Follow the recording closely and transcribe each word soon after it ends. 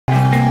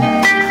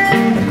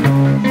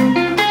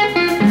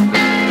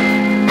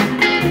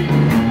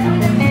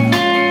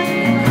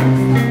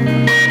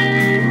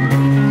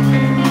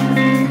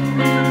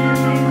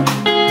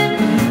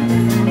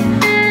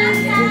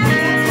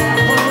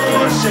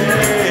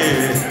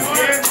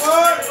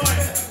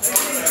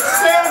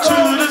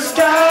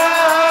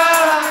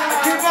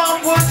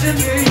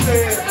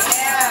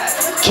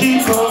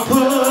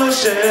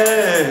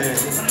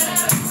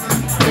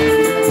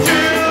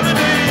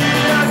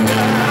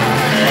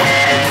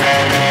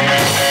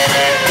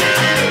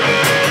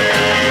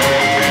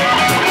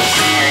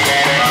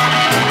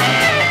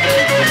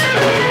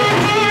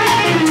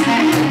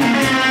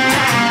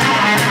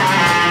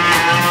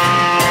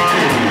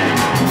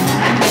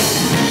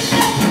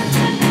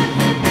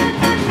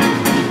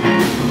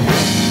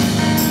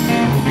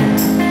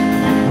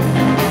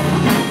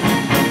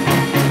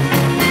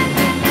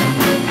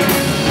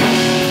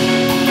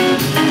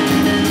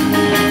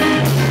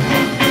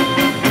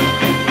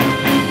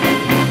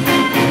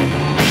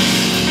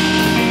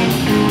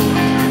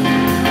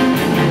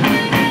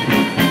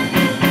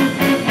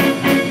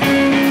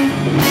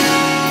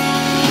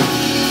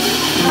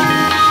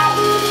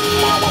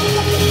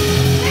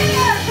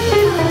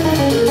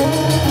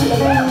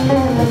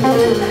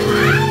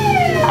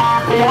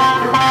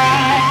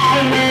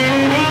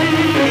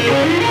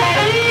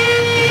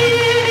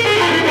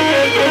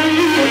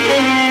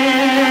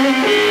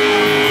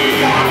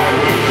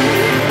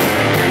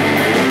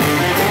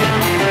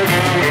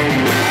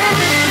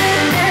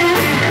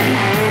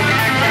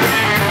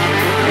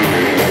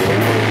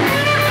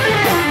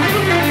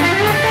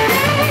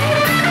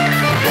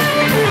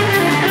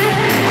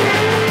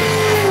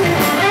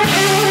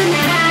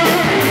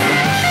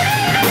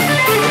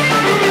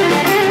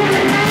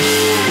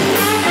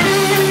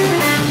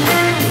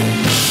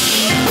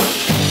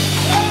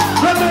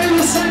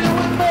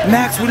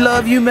Max, we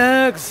love you,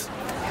 Max.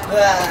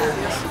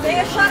 Say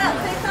a shut up,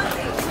 say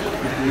something.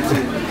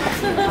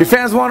 Your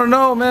fans want to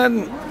know,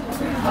 man.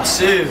 I'll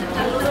see you.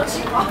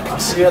 I'll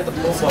see you at the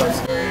pool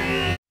party.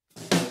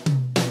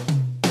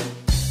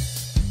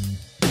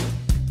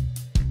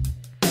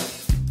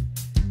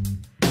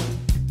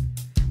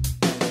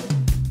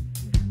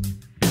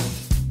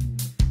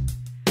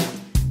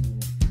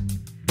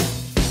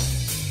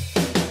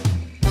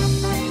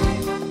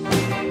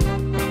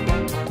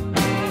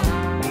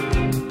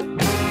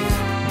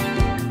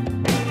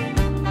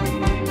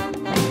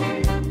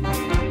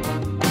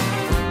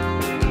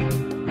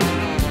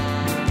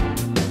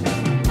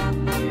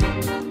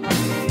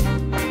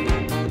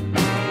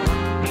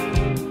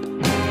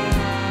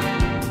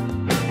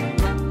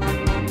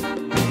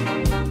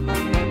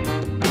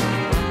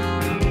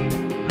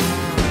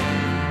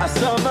 I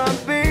saw my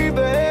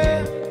baby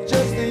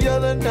just the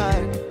other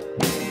night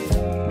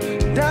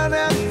down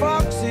at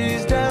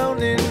Foxy's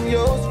down in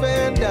Yost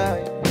Van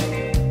Dyke.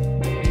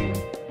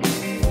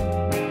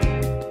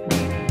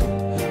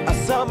 I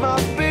saw my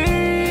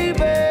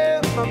baby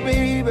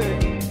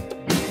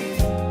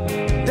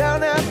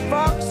down at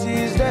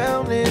Foxy's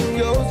down in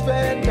Yost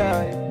Van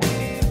Dyke.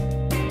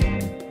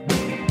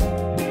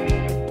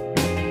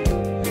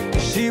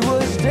 She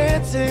was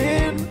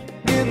dancing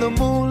in the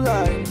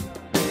moonlight.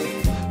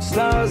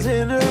 Stars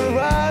in her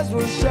eyes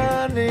were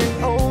shining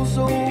oh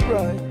so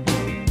bright.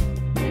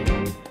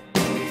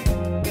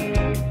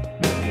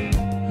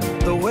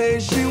 The way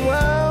she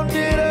wound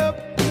it up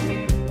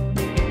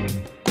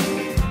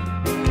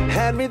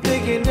had me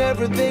thinking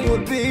everything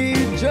would be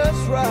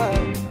just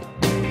right.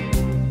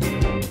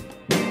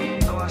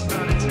 So I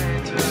started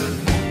saying to her,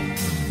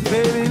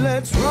 baby,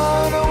 let's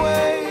run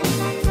away.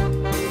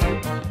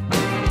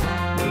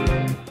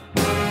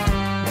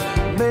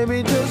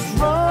 Baby, just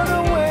run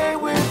away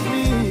with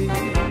me.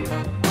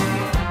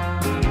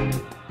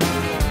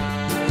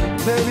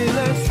 Baby,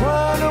 let's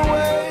run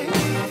away.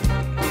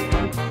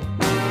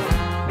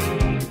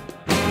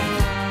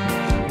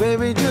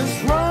 Baby,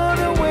 just run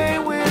away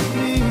with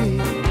me.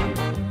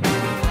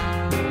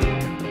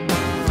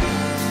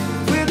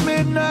 When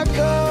midnight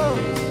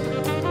comes,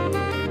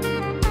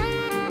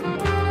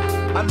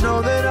 I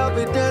know that I'll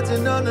be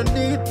dancing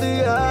underneath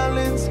the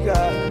island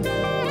sky.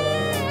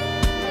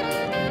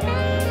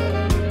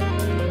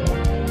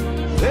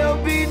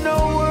 There'll be no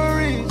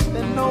worries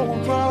and no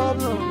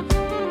problems,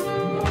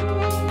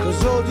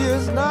 'cause old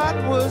year's night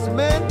was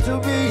meant to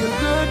be a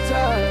good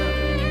time.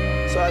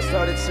 So I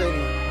started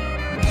singing,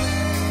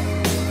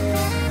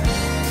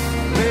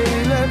 baby,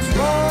 let's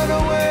run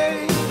away.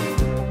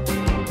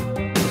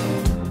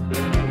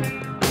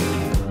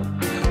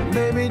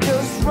 Baby,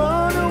 just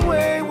run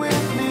away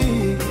with me.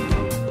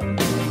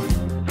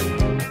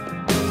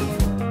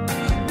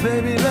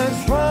 Baby, let's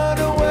run